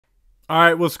All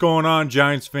right, what's going on,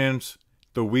 Giants fans?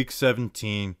 The Week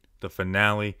 17, the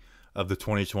finale of the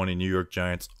 2020 New York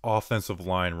Giants offensive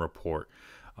line report.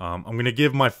 I'm going to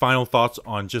give my final thoughts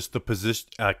on just the position,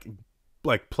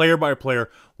 like player by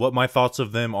player, what my thoughts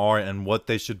of them are and what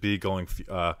they should be going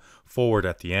forward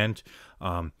at the end.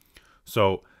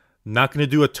 So, not going to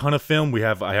do a ton of film. I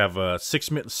have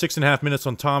 6.5 minutes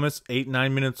on Thomas,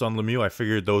 8-9 minutes on Lemieux. I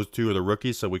figured those two are the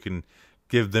rookies, so we can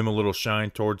give them a little shine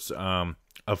towards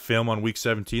a film on Week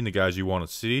 17, the guys you want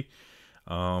to see.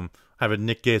 Have a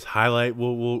Nick Gates highlight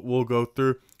we'll go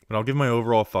through, but I'll give my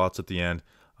overall thoughts at the end.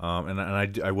 And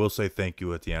I will say thank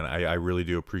you at the end. I really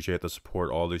do appreciate the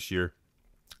support all this year.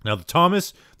 Now the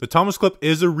Thomas clip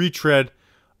is a retread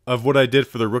of what I did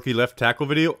for the rookie left tackle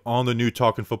video on the new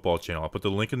Talkin' Football channel. I'll put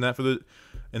the link in that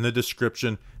in the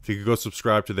description. If you could go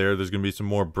subscribe to there, there's going to be some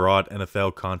more broad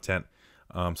NFL content,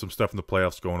 some stuff in the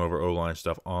playoffs going over O-line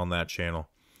stuff on that channel.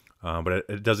 But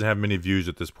it doesn't have many views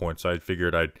at this point, so I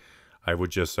figured I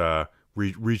would just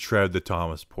retread the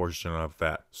Thomas portion of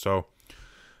that. So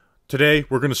today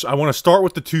I want to start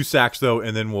with the 2 sacks though,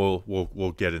 and then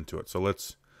we'll get into it. So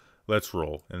let's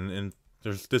roll. And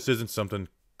this isn't something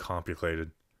complicated.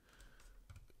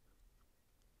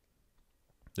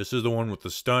 This is the one with the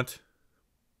stunt.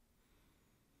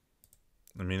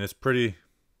 I mean, it's pretty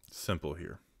simple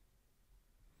here.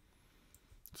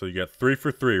 So you got 3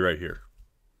 for 3 right here.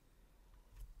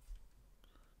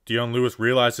 Dion Lewis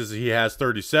realizes he has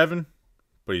 37,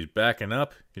 but he's backing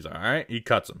up. He's like, all right, he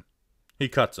cuts him.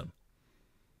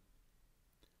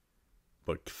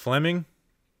 But Fleming,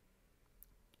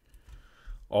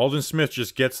 Aldon Smith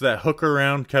just gets that hook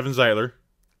around Kevin Zeitler.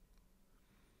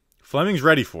 Fleming's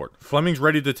ready for it. Fleming's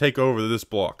ready to take over this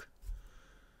block.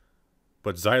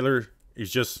 But Zeitler,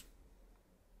 he's just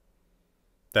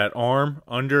that arm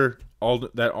under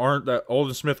that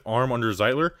Aldon Smith arm under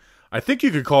Zeitler. I think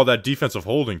you could call that defensive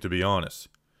holding, to be honest.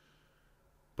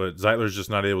 But Zeitler's just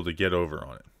not able to get over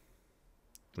on it,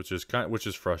 which is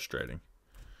frustrating.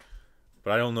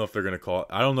 But I don't know if they're ever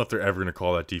going to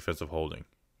call that defensive holding,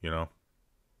 you know?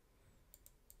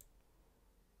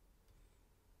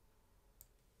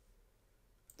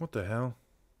 What the hell?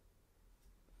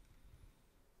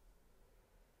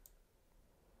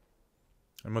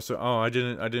 I must have. Oh, I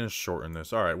didn't shorten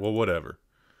this. All right. Well, whatever.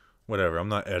 I'm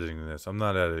not editing this.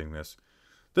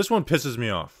 This one pisses me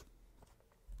off.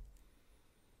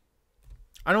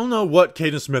 I don't know what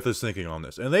Caden Smith is thinking on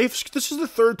this, and this is the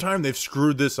 3rd time they've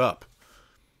screwed this up.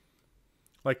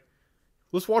 Like,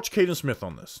 let's watch Caden Smith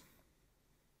on this.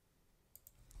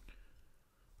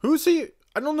 Who is he?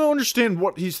 I don't understand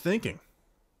what he's thinking.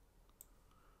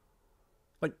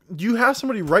 Like, you have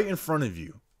somebody right in front of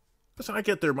you. Listen, I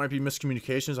get there might be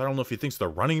miscommunications. I don't know if he thinks the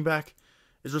running back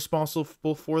is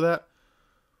responsible for that.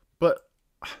 But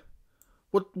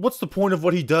what's the point of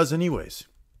what he does anyways?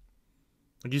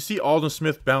 Like, you see Aldon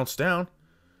Smith bounce down.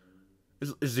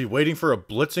 Is he waiting for a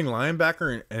blitzing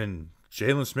linebacker and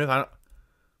Jalen Smith?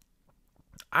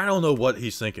 I don't know what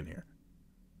he's thinking here.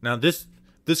 Now this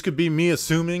could be me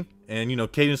assuming, and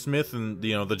Caden Smith and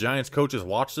the Giants coaches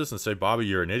watch this and say, Bobby,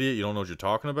 you're an idiot. You don't know what you're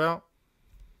talking about.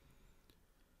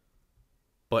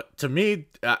 But to me,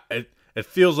 it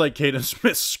feels like Caden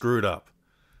Smith screwed up.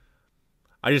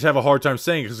 I just have a hard time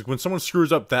saying it because when someone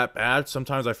screws up that bad,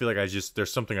 sometimes I feel like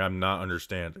there's something I'm not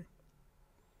understanding.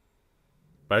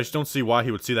 But I just don't see why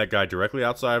he would see that guy directly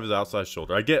outside of his outside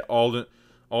shoulder. I get Aldon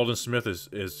Smith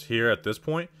is here at this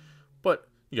point, but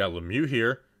you got Lemieux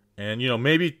here, and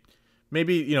maybe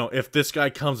if this guy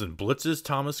comes and blitzes,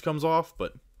 Thomas comes off,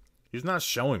 but he's not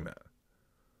showing that.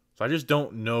 So I just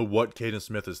don't know what Caden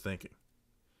Smith is thinking.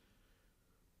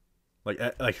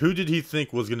 Like who did he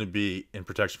think was going to be in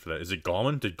protection for that? Is it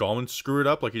Gallman? Did Gallman screw it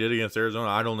up like he did against Arizona?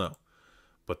 I don't know.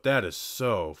 But that is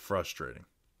so frustrating.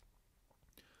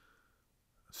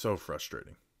 So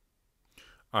frustrating.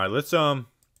 All right, let's I'm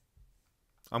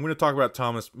going to talk about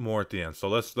Thomas more at the end. So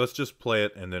let's just play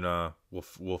it, and then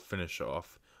we'll finish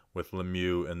off with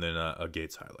Lemieux and then a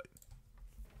Gates highlight.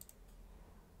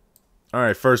 All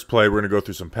right, first play, we're going to go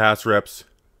through some pass reps.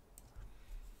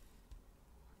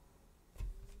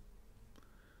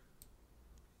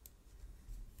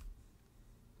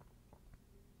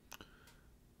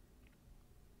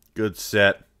 Good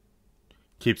set.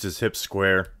 Keeps his hips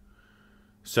square.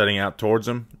 Setting out towards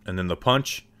him. And then the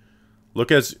punch. Look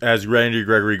as Randy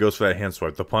Gregory goes for that hand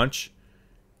swipe. The punch.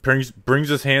 Brings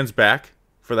his hands back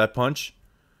for that punch.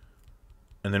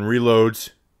 And then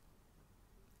reloads.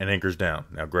 And anchors down.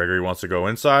 Now Gregory wants to go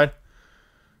inside.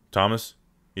 Thomas,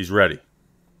 he's ready.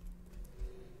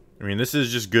 I mean, this is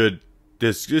just good.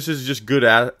 This is just good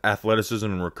athleticism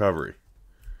and recovery.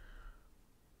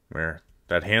 Where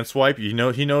That hand swipe, he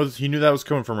knew that was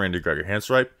coming from Randy Gregory. Hand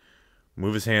swipe,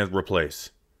 move his hands, replace.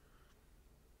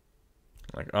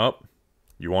 Like, up.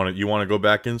 You want to go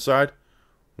back inside?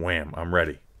 Wham, I'm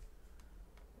ready.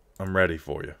 I'm ready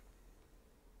for you.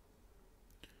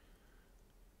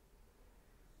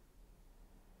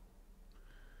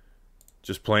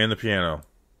 Just playing the piano.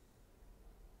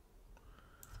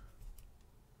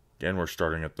 Again, we're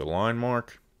starting at the line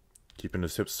mark. Keeping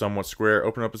his hips somewhat square.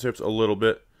 Open up his hips a little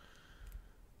bit.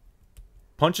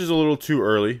 Punches a little too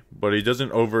early, but he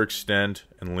doesn't overextend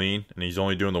and lean. And he's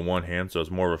only doing the one hand, so it's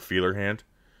more of a feeler hand.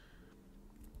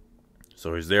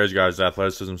 So he's there. He's got his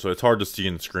athleticism, so it's hard to see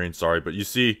in the screen. Sorry, but you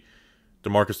see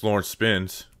DeMarcus Lawrence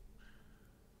spins.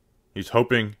 He's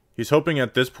hoping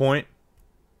at this point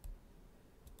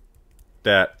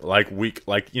that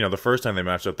the first time they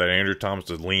matched up, that Andrew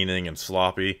Thomas is leaning and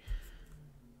sloppy,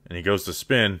 and he goes to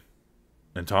spin,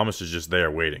 and Thomas is just there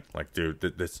waiting. Like, dude,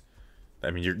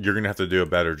 you're gonna have to do a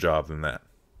better job than that.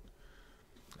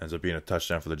 Ends up being a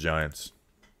touchdown for the Giants.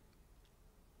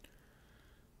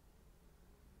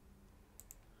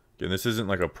 Again, this isn't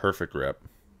like a perfect rep,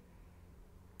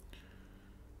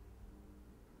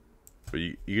 but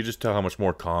you can just tell how much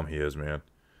more calm he is, man.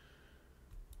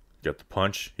 Got the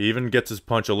punch. He even gets his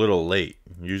punch a little late.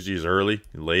 Usually he's early,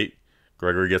 late.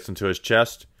 Gregory gets into his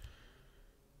chest.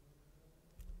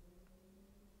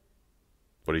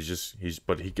 But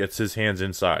he gets his hands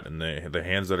inside, and the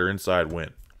hands that are inside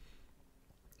win.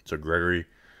 So Gregory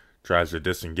tries to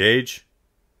disengage,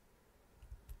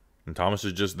 and Thomas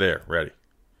is just there, ready.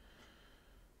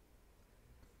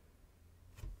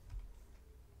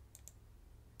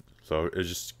 So it's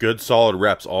just good, solid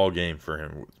reps all game for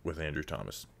him with Andrew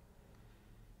Thomas.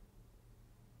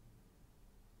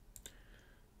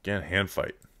 Again, hand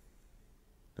fight.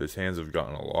 His hands have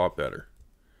gotten a lot better.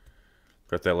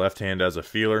 Got that left hand as a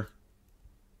feeler.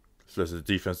 So as the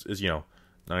defense is,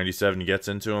 97 gets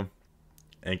into him.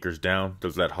 Anchors down,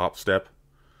 does that hop step.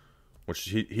 Which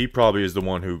he probably is the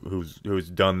one who's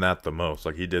done that the most.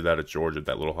 Like he did that at Georgia,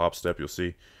 that little hop step, you'll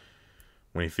see.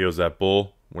 When he feels that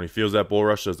bull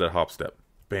rush, does that hop step.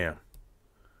 Bam.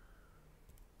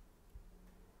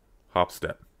 Hop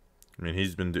step. I mean,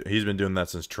 he's been doing that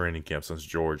since training camp, since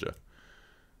Georgia.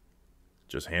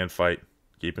 Just hand fight,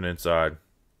 keeping inside.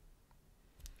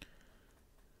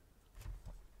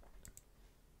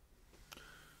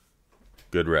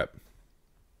 Good rep.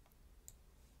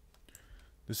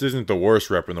 This isn't the worst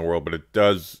rep in the world, but it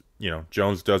does,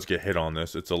 Jones does get hit on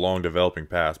this. It's a long developing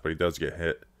pass, but he does get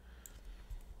hit.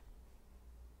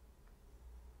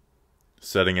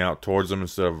 Setting out towards him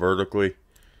instead of vertically.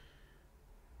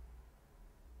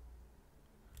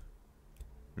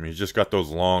 I mean, he's just got those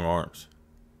long arms.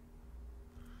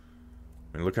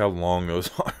 I mean, look how long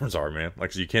those arms are, man.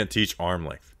 Like, you can't teach arm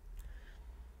length.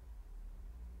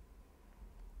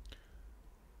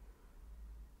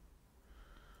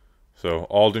 So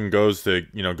Alden goes to,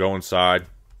 go inside.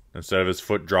 Instead of his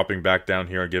foot dropping back down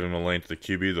here and giving him a lane to the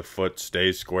QB, the foot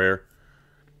stays square.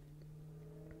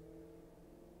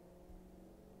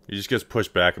 He just gets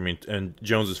pushed back. I mean, and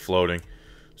Jones is floating.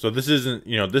 So this isn't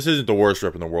the worst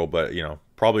rep in the world, but,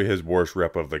 probably his worst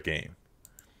rep of the game.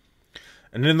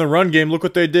 And in the run game, look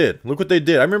what they did. Look what they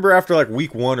did. I remember after like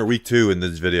week 1 or week 2 in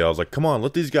this video, I was like, come on,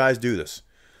 let these guys do this.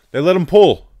 They let him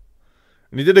pull.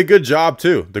 And he did a good job,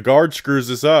 too. The guard screws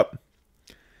this up.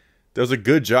 Does a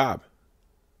good job.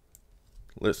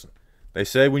 Listen, they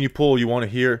say when you pull, you want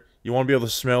to be able to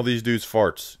smell these dudes'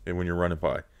 farts when you're running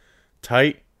by.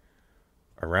 Tight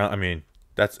around,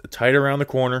 that's tight around the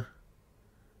corner.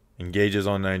 Engages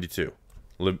on 92.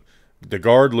 The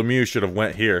guard, Lemieux, should have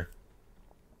went here.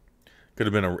 It could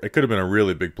have been a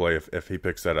really big play if he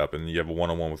picks that up and you have a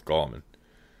one-on-one with Gallman.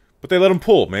 But they let him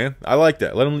pull, man. I like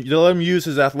that. Let him use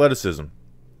his athleticism.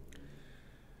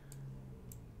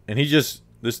 And he just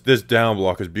this down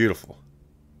block is beautiful.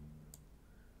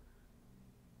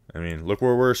 I mean, look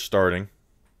where we're starting.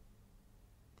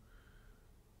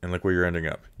 And look where you're ending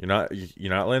up. You're not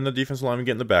letting the defensive lineman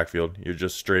get in the backfield. You're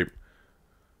just straight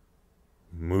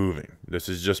moving. This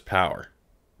is just power.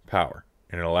 Power.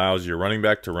 And it allows your running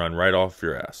back to run right off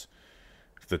your ass.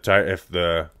 If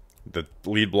the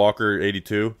lead blocker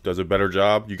 82 does a better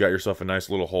job, you got yourself a nice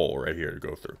little hole right here to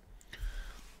go through.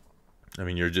 I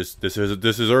mean, this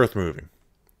is earth moving.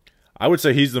 I would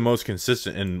say he's the most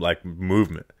consistent in like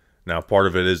movement. Now, part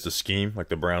of it is the scheme. Like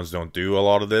the Browns don't do a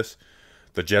lot of this.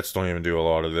 The Jets don't even do a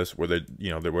lot of this where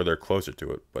they're closer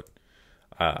to it. But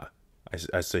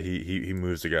I say he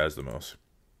moves the guys the most.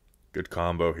 Good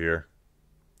combo here.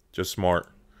 Just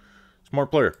smart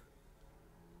player.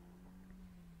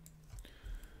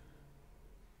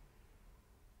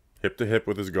 Hip to hip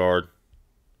with his guard.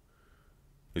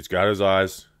 He's got his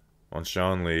eyes on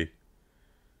Sean Lee.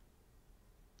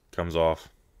 Comes off.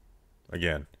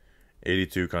 Again,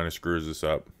 82 kind of screws this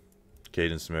up.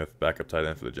 Caden Smith, backup tight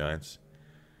end for the Giants.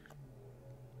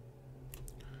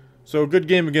 So a good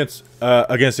game against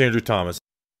Andrew Thomas.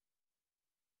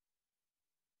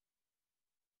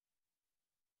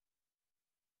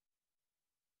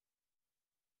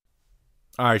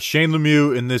 All right, Shane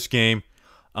Lemieux in this game.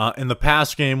 In the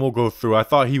past game, we'll go through. I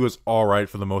thought he was all right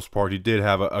for the most part. He did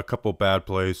have a couple bad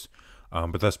plays,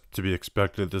 but that's to be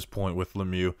expected at this point with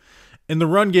Lemieux. In the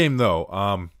run game,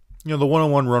 though, the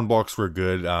one-on-one run blocks were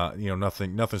good.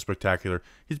 Nothing spectacular.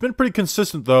 He's been pretty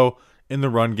consistent though in the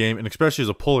run game, and especially as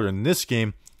a puller in this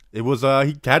game. It was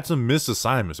he had some missed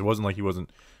assignments. It wasn't like he wasn't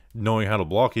knowing how to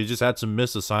block. He just had some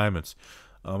missed assignments.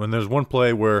 And there's one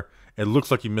play where it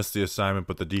looks like he missed the assignment,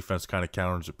 but the defense kind of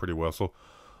counters it pretty well. So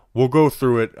we'll go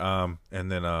through it, and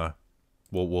then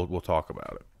we'll talk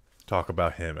about it. Talk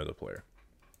about him as a player.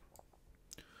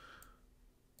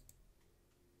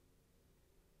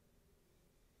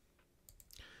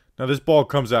 Now this ball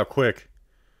comes out quick,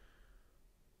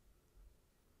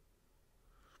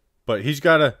 but he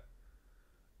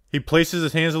places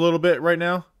his hands a little bit right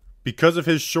now because of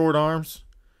his short arms.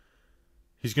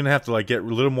 He's gonna have to get a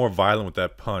little more violent with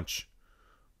that punch.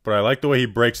 But I like the way he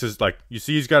breaks his you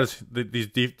see he's got this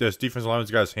defensive lineman's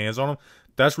got his hands on him.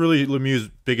 That's really Lemieux's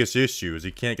biggest issue is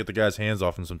he can't get the guy's hands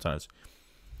off him sometimes.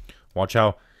 Watch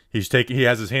how he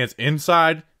has his hands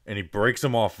inside and he breaks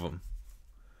them off of him.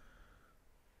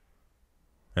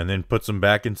 And then puts them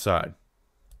back inside.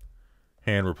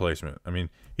 Hand replacement. I mean,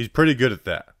 he's pretty good at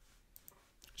that.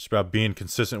 It's about being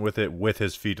consistent with it with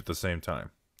his feet at the same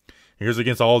time. Here's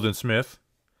against Aldon Smith.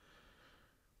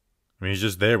 I mean, he's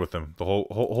just there with him the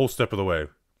whole step of the way.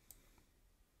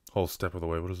 Whole step of the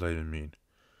way. What does that even mean?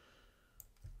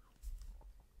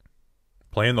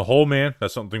 Playing the whole man.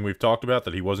 That's something we've talked about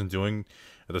that he wasn't doing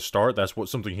at the start. That's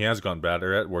something he has gone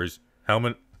better at, where he's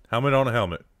helmet on a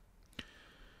helmet.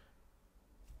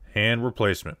 Hand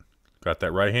replacement. Got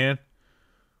that right hand.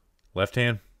 Left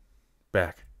hand.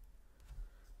 Back.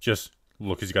 Just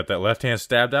look, he's got that left hand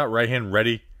stabbed out. Right hand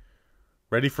ready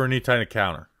for any kind of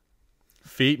counter.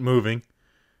 Feet moving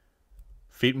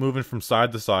from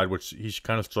side to side, which he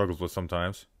kind of struggles with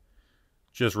sometimes.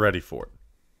 Just ready for it.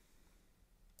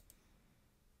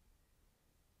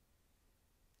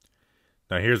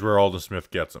 Now here's where Aldon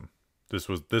Smith gets him. This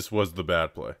was the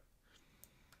bad play.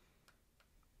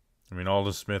 I mean,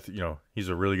 Aldon Smith, he's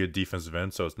a really good defensive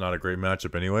end, so it's not a great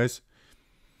matchup anyways.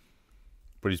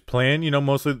 But he's playing,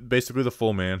 mostly basically the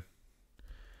full man.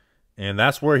 And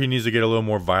that's where he needs to get a little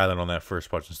more violent on that first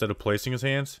punch. Instead of placing his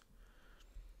hands.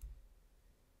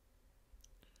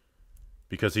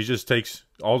 Because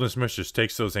Aldon Smith just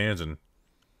takes those hands and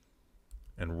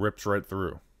rips right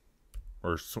through.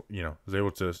 Or, is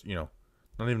able to,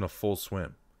 not even a full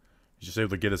swim. He's just able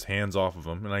to get his hands off of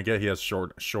him. And I get he has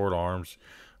short arms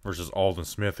versus Aldon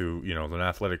Smith, who, is an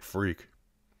athletic freak.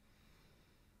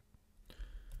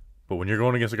 But when you're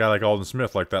going against a guy like Aldon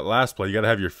Smith, like that last play, you got to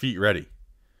have your feet ready.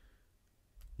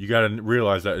 You got to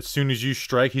realize that as soon as you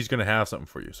strike, he's going to have something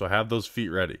for you. So have those feet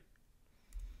ready.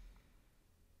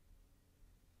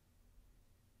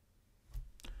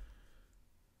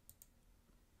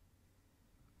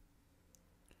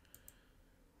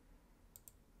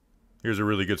 Here's a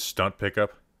really good stunt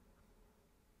pickup.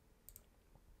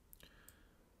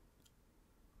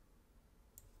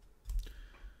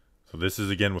 So this is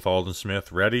again with Aldon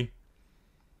Smith. Ready?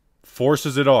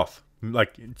 Forces it off.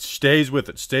 Stays with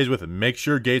it. Make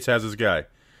sure Gates has his guy.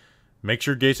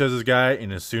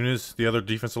 And as soon as the other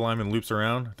defensive lineman loops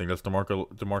around, I think that's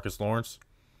DeMarcus Lawrence,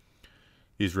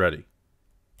 he's ready.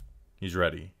 He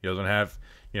doesn't have,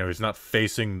 he's not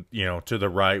facing, to the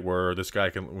right where this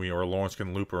guy can, or Lawrence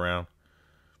can loop around.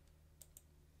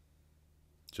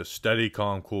 Just steady,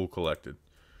 calm, cool, collected.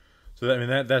 So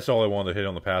that's all I wanted to hit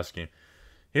on the pass game.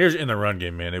 Here's in the run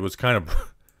game, man. It was kind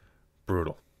of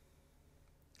brutal.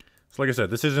 So like I said,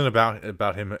 this isn't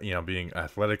about him, being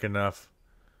athletic enough.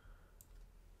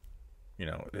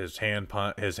 His hand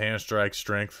strike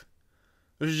strength.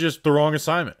 This is just the wrong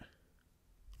assignment.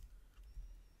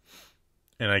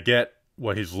 And I get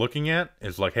what he's looking at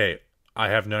is hey, I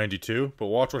have 92, but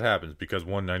watch what happens because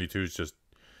 192 is just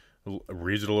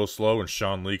reads it a little slow and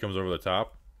Sean Lee comes over the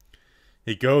top.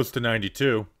 He goes to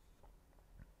 92.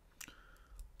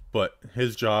 But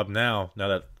his job now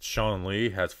that Sean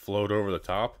Lee has flowed over the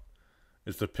top,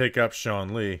 is to pick up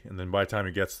Sean Lee, and then by the time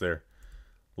he gets there,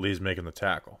 Lee's making the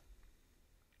tackle.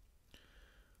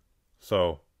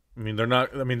 So, I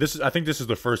think this is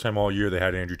the first time all year they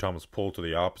had Andrew Thomas pull to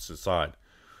the opposite side.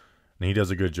 And he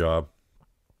does a good job.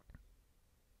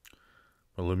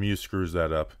 But Lemieux screws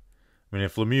that up. I mean,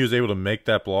 if Lemieux is able to make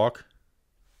that block,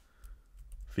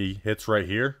 if he hits right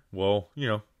here, well, I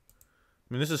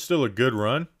mean, this is still a good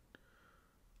run.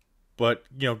 But,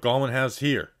 Gallman has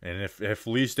here. And if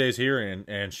Lee stays here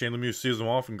and Shane Lemieux seals him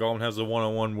off and Gallman has a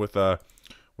one-on-one with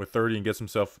 30 and gets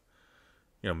himself,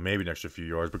 maybe an extra few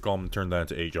yards, but Gallman turned that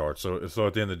into 8 yards. So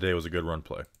at the end of the day, it was a good run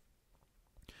play.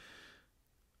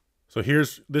 So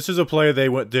this is a play they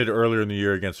did earlier in the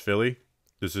year against Philly.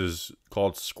 This is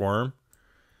called Squirm.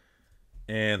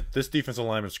 And this defensive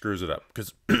lineman screws it up.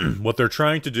 Because what they're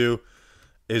trying to do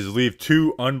is leave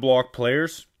 2 unblocked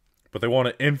players, but they want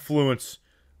to influence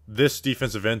this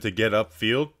defensive end to get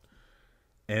upfield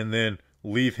and then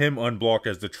leave him unblocked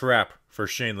as the trap for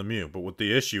Shane Lemieux. But what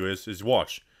the issue is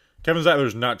watch. Kevin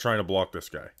Zeitler's not trying to block this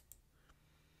guy.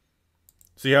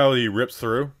 See how he rips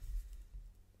through?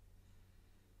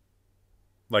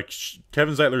 Like,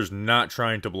 Kevin Zeitler's not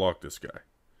trying to block this guy.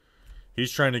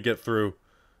 He's trying to get through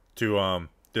to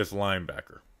this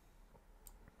linebacker.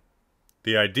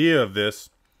 The idea of this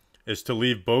is to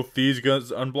leave both these guys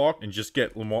unblocked and just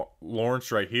get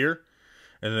Lawrence right here.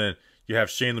 And then you have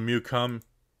Shane Lemieux come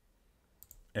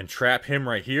and trap him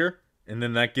right here. And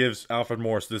then that gives Alfred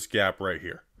Morris this gap right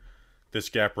here. This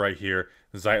gap right here.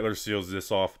 Zeitler seals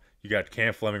this off. You got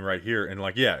Cam Fleming right here. And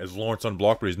is Lawrence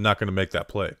unblocked, but he's not going to make that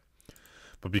play.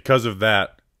 But because of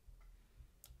that,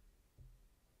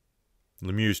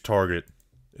 Lemieux's target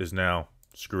is now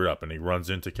screwed up, and he runs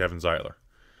into Kevin Zeitler.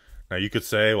 Now, you could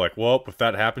say, well, if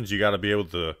that happens, you got to be able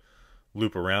to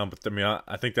loop around. But, I mean,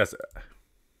 I think that's...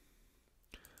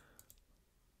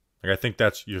 I think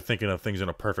that's... You're thinking of things in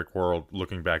a perfect world,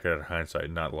 looking back at it in hindsight,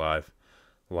 not live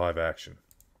action.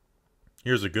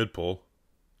 Here's a good pull.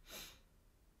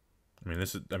 I mean,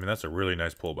 that's a really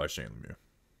nice pull by Shane Lemieux.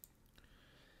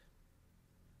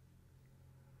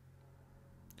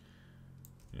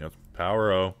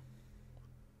 Power O.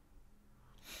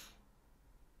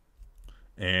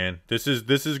 And this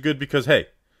is good because, hey,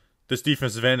 this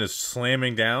defensive end is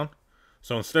slamming down.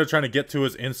 So instead of trying to get to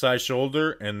his inside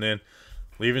shoulder and then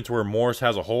leaving to where Morris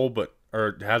has a hole,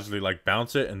 or has to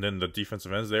bounce it and then the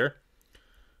defensive end's there,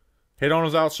 hit on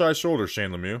his outside shoulder, Shane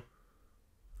Lemieux.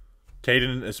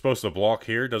 Caden is supposed to block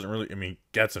here. Doesn't really,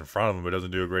 gets in front of him, but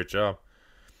doesn't do a great job.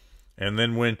 And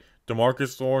then when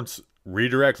DeMarcus Lawrence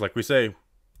redirects, like we say,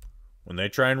 when they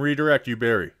try and redirect, you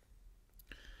bury.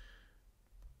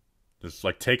 Just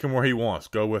take him where he wants.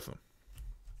 Go with him.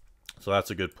 So that's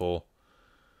a good pull.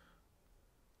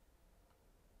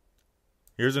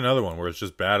 Here's another one where it's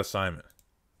just bad assignment.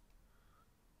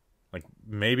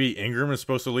 Maybe Ingram is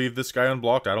supposed to leave this guy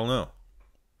unblocked. I don't know.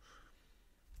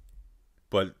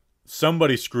 But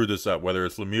somebody screwed this up, whether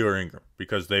it's Lemieux or Ingram,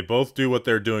 because they both do what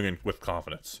they're doing with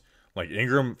confidence.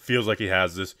 Ingram feels like he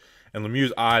has this, and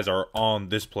Lemieux's eyes are on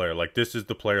this player. This is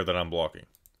the player that I'm blocking.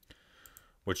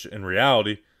 Which, in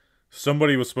reality,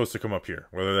 somebody was supposed to come up here.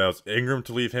 Whether that was Ingram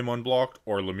to leave him unblocked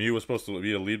or Lemieux was supposed to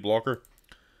be a lead blocker.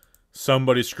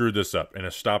 Somebody screwed this up, and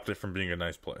it stopped it from being a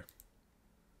nice play.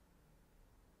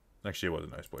 Actually, it was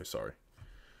a nice play, sorry.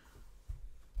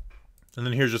 And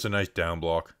then here's just a nice down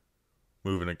block.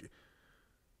 Moving it.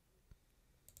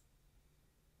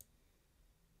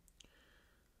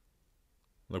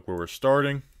 Look where we're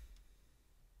starting.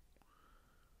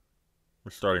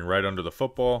 We're starting right under the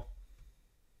football.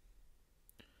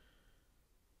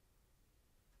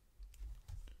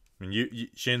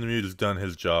 Shane Lemieux has done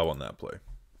his job on that play.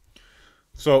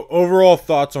 So, overall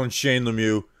thoughts on Shane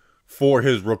Lemieux for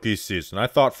his rookie season. I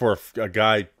thought for a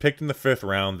guy picked in the 5th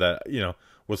round that,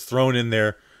 was thrown in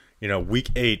there, week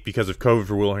 8 because of COVID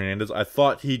for Will Hernandez, I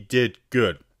thought he did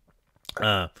good.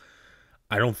 I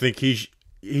don't think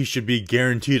he should be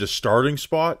guaranteed a starting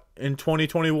spot in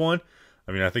 2021.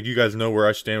 I think you guys know where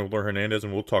I stand with Will Hernandez,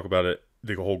 and we'll talk about it,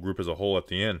 the whole group as a whole at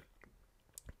the end.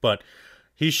 But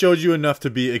he showed you enough to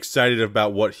be excited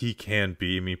about what he can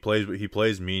be. He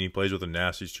plays mean. He plays with a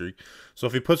nasty streak. So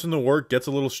if he puts in the work, gets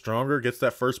a little stronger, gets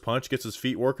that first punch, gets his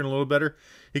feet working a little better,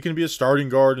 he can be a starting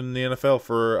guard in the NFL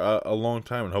for a long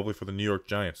time, and hopefully for the New York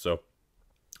Giants. So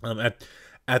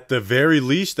at the very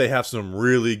least, they have some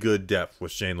really good depth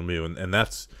with Shane Lemieux, and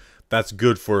that's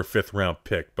good for a 5th round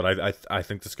pick. But I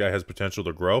think this guy has potential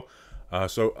to grow.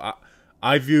 So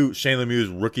I view Shane Lemieux's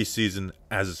rookie season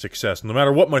as a success. No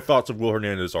matter what my thoughts of Will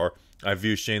Hernandez are, I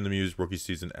view Shane Lemieux's rookie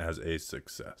season as a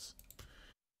success.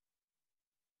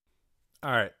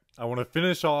 All right, I want to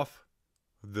finish off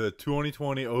the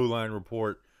 2020 O-Line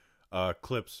report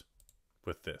clips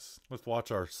with this. Let's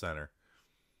watch our center.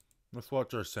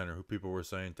 Who people were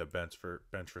saying to bench for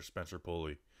Spencer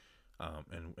Pulley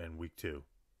in week 2.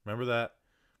 Remember that?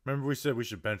 Remember we said we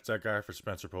should bench that guy for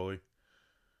Spencer Pulley?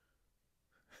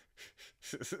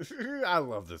 I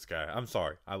love this guy. I'm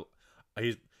sorry.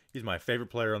 He's he's my favorite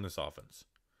player on this offense.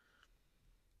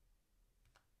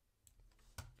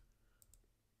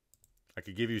 I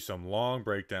could give you some long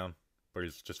breakdown, but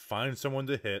he's just finds someone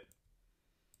to hit,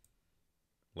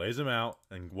 lays him out,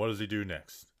 and what does he do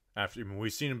next? After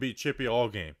we've seen him beat Chippy all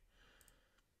game.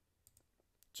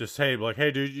 Just hey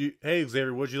dude, hey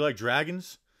Xavier, would you like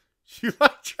dragons? You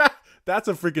like That's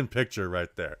a freaking picture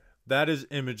right there. That is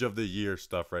image of the year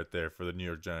stuff right there for the New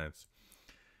York Giants.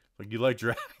 Like, you like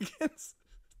dragons?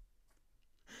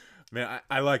 Man,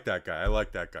 I like that guy. I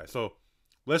like that guy. So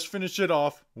let's finish it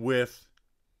off with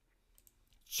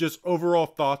just overall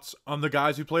thoughts on the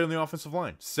guys who played on the offensive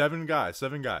line. Seven guys.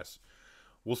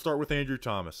 We'll start with Andrew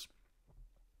Thomas.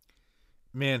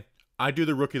 Man, I do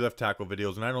the rookie left tackle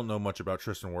videos, and I don't know much about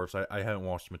Tristan Wirfs. I haven't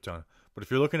watched him a ton. But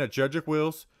if you're looking at Jedrick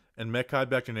Wills and Mekhi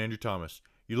Becton and Andrew Thomas,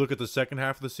 you look at the second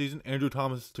half of the season, Andrew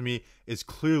Thomas, to me, is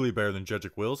clearly better than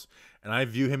Jedrick Wills, and I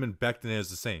view him and Becton as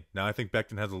the same. Now, I think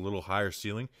Becton has a little higher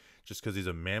ceiling just because he's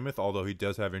a mammoth, although he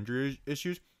does have injury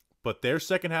issues. But their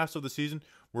second halves of the season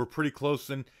were pretty close,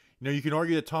 and you can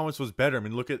argue that Thomas was better. I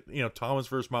mean, look at Thomas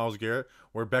versus Myles Garrett,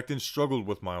 where Becton struggled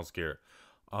with Myles Garrett.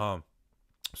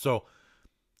 So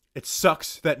it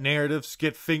sucks that narratives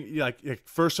get like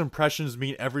first impressions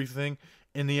mean everything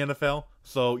in the NFL.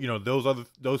 So,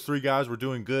 those three guys were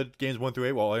doing good games 1 through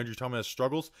 8 while Andrew Thomas has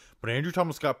struggles. But Andrew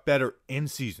Thomas got better in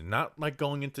season, not like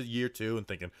going into year 2 and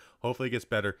thinking, hopefully it gets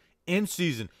better. In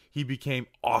season, he became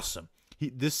awesome.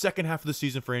 This second half of the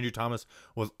season for Andrew Thomas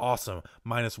was awesome,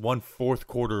 minus 1 fourth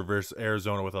quarter versus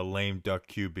Arizona with a lame duck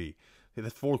QB. The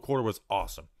fourth quarter was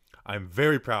awesome. I'm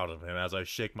very proud of him as I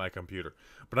shake my computer.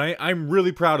 But I'm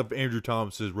really proud of Andrew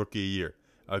Thomas's rookie year.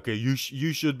 Okay, you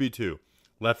should be too.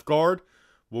 Left guard,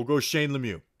 we'll go Shane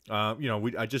Lemieux.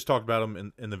 I just talked about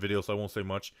him in the video, so I won't say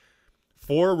much.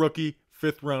 For a rookie,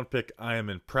 5th round pick, I am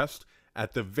impressed.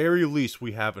 At the very least,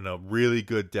 we have a really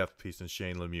good depth piece in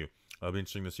Shane Lemieux. It'll be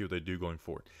interesting to see what they do going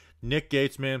forward. Nick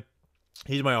Gates, man,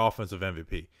 he's my offensive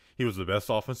MVP. He was the best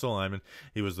offensive lineman.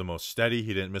 He was the most steady.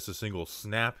 He didn't miss a single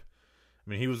snap. I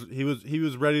mean, he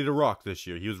was ready to rock this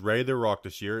year. He was ready to rock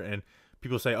this year, and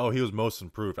people say, oh, he was most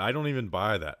improved. I don't even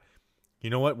buy that.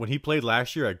 You know what? When he played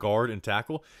last year at guard and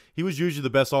tackle, he was usually the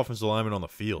best offensive lineman on the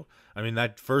field. I mean,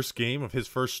 that first game of his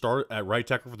first start at right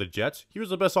tackle for the Jets, he was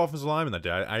the best offensive lineman that day.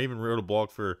 I even wrote a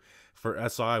blog for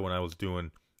SI when I was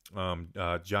doing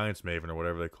Giants Maven or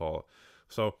whatever they call it.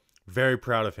 So, very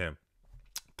proud of him.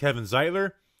 Kevin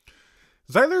Zeitler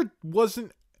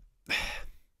wasn't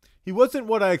he wasn't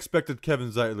what I expected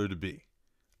Kevin Zeitler to be.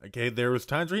 Okay, there was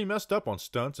times where he messed up on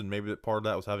stunts, and maybe that part of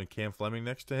that was having Cam Fleming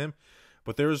next to him.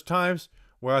 But there was times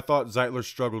where I thought Zeitler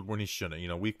struggled when he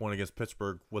shouldn't. Week 1 against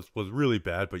Pittsburgh was really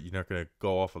bad, but you're not going to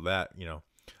go off of that.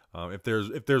 If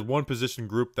there's one position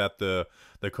group that the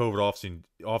COVID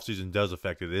offseason does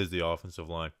affect, it is the offensive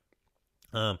line.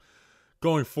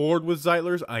 Going forward with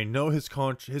Zeitler's, I know his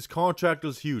contract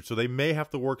is huge, so they may have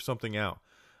to work something out.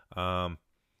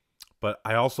 But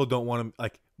I also don't want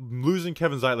to losing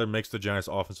Kevin Zeitler makes the Giants'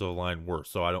 offensive line worse,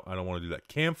 so I don't want to do that.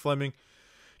 Cam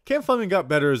Fleming got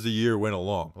better as the year went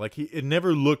along. It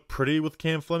never looked pretty with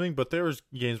Cam Fleming, but there was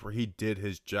games where he did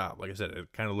his job. Like I said,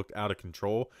 it kind of looked out of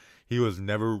control. He was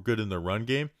never good in the run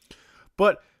game.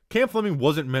 But Cam Fleming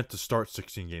wasn't meant to start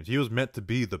 16 games. He was meant to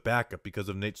be the backup because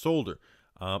of Nate Solder.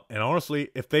 And honestly,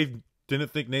 if they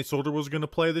didn't think Nate Solder was going to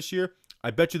play this year, I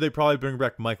bet you they'd probably bring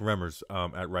back Mike Remmers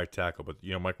at right tackle. But,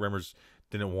 Mike Remmers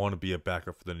didn't want to be a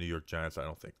backup for the New York Giants, I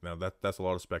don't think. Now, that's a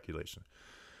lot of speculation.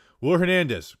 Will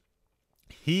Hernandez,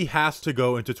 he has to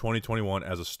go into 2021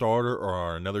 as a starter or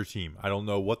on another team. I don't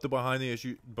know what the behind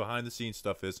the scenes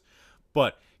stuff is,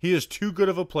 but he is too good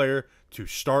of a player to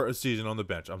start a season on the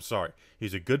bench. I'm sorry.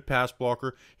 He's a good pass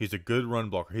blocker. He's a good run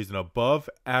blocker. He's an above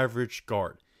average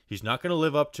guard. He's not going to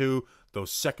live up to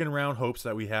those second round hopes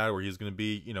that we had where he's going to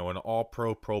be, an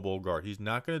all-pro Pro Bowl guard. He's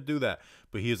not going to do that,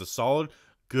 but he is a solid,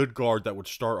 good guard that would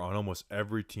start on almost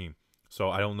every team. So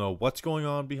I don't know what's going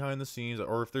on behind the scenes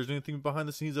or if there's anything behind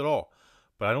the scenes at all.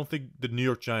 But I don't think the New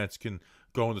York Giants can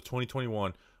go into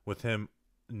 2021 with him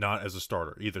not as a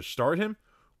starter. Either start him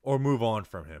or move on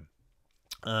from him.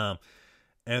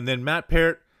 And then Matt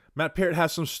Parrott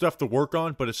has some stuff to work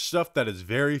on, but it's stuff that is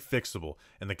very fixable.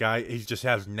 And the guy, he just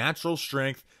has natural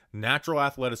strength, natural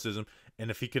athleticism.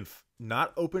 And if he can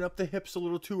not open up the hips a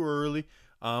little too early,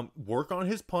 work on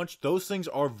his punch, those things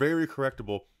are very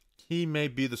correctable. He may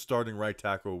be the starting right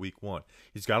tackle week 1.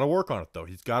 He's got to work on it, though.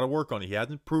 He's got to work on it. He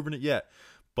hasn't proven it yet.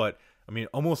 But, I mean,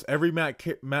 almost every Matt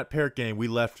Parrott game, we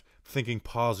left thinking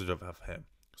positive of him.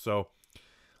 So,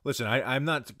 listen, I'm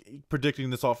not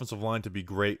predicting this offensive line to be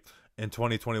great in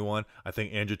 2021. I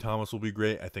think Andrew Thomas will be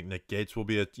great. I think Nick Gates will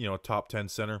be a top 10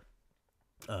 center.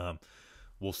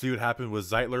 We'll see what happens with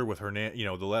Zeitler, with Hernandez,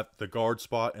 the guard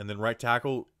spot, and then right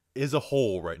tackle is a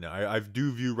hole right now. I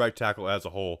do view right tackle as a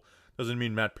hole. Doesn't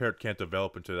mean Matt Parrott can't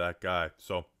develop into that guy.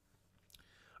 So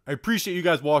I appreciate you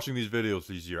guys watching these videos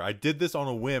this year. I did this on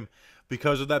a whim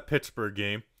because of that Pittsburgh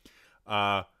game.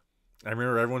 I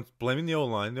remember everyone's blaming the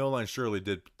O-line. The O-line surely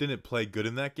didn't play good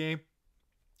in that game.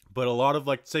 But a lot of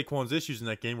like Saquon's issues in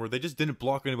that game where they just didn't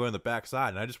block anybody on the backside.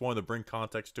 And I just wanted to bring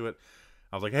context to it.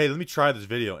 I was like, hey, let me try this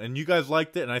video. And you guys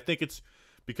liked it. And I think it's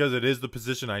because it is the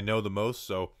position I know the most.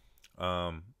 So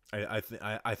I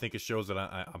think it shows that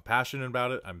I'm passionate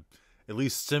about it. I'm at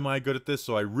least semi-good at this.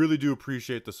 So I really do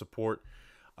appreciate the support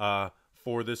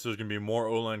for this. There's going to be more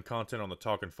O-line content on the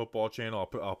Talkin' Football channel.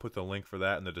 I'll put the link for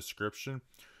that in the description.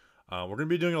 We're going to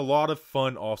be doing a lot of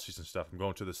fun off-season stuff. I'm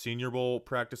going to the Senior Bowl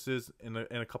practices in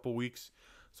a couple weeks.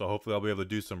 So hopefully I'll be able to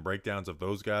do some breakdowns of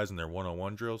those guys and their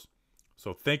one-on-one drills.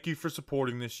 So thank you for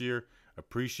supporting this year.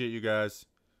 Appreciate you guys.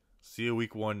 See you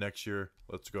week 1 next year.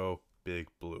 Let's go Big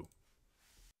Blue.